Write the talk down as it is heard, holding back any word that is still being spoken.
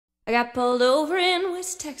I got pulled over in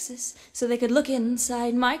West Texas so they could look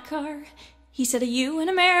inside my car. He said, "Are you an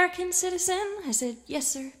American citizen?" I said, "Yes,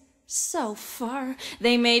 sir." So far,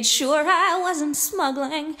 they made sure I wasn't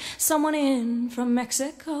smuggling someone in from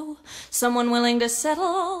Mexico, someone willing to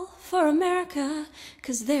settle for America,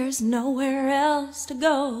 'cause there's nowhere else to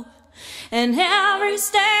go. And every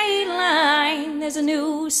state line, there's a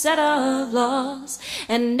new set of laws,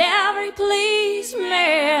 and every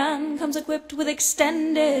policeman comes equipped with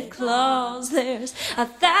extended claws. There's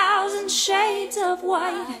 1,000 shades of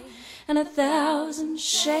white and 1,000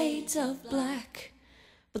 shades of black,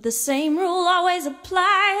 but the same rule always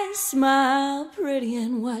applies: smile pretty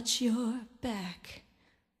and watch your back.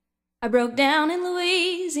 I broke down in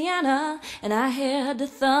Louisiana and I had to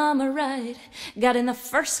thumb a ride. Got in the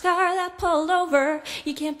first car that pulled over.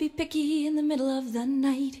 You can't be picky in the middle of the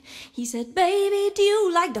night. He said, "Baby, do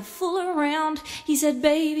you like to fool around?" He said,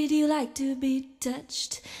 "Baby, do you like to be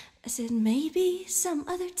touched?" I said, "Maybe some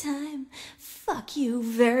other time. Fuck you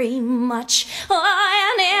very much." Oh,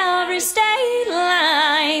 and every state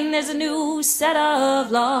line, there's a new set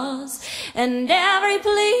of laws, and every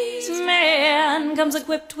policeman comes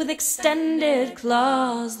equipped with extended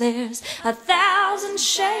claws. There's 1,000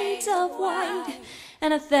 shades of white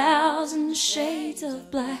and 1,000 shades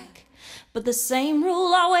of black, but the same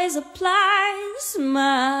rule always applies: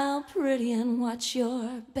 smile pretty and watch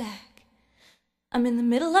your back. I'm in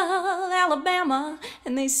the middle of Alabama,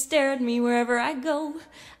 and they stare at me wherever I go.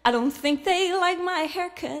 I don't think they like my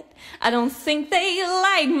haircut. I don't think they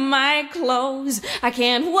like my clothes. I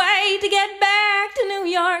can't wait to get back to New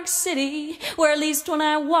York City, where at least when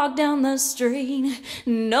I walk down the street,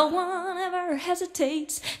 no one ever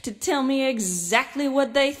hesitates to tell me exactly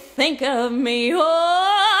what they think of me.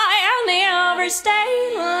 Oh, and every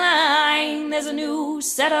state line, there's a new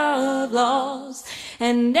set of laws,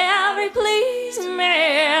 and every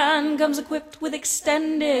policeman comes equipped with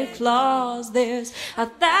extended claws. There's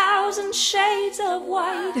 1,000 shades of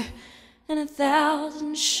white and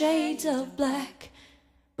 1,000 shades of black,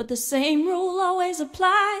 but the same rule always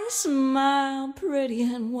applies: smile pretty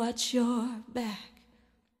and watch your back.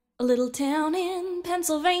 A little town in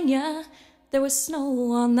Pennsylvania, there was snow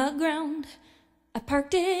on the ground. I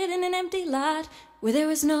parked it in an empty lot where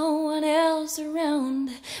there was no one else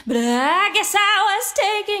around. But I guess I was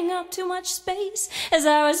taking up too much space as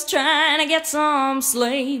I was trying to get some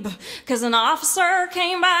sleep, 'cause an officer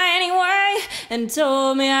came by anyway and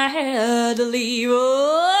told me I had to leave.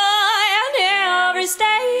 Oh, and every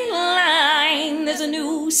state line, there's a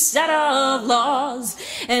new set of laws,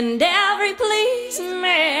 and every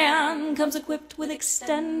policeman comes equipped with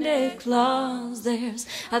extended claws. There's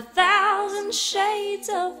 1,000 shades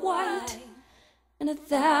of white and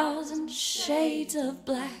 1,000 shades of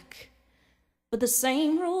black, but the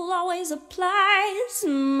same rule always applies: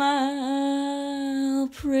 smile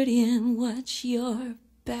pretty and watch your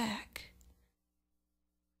back.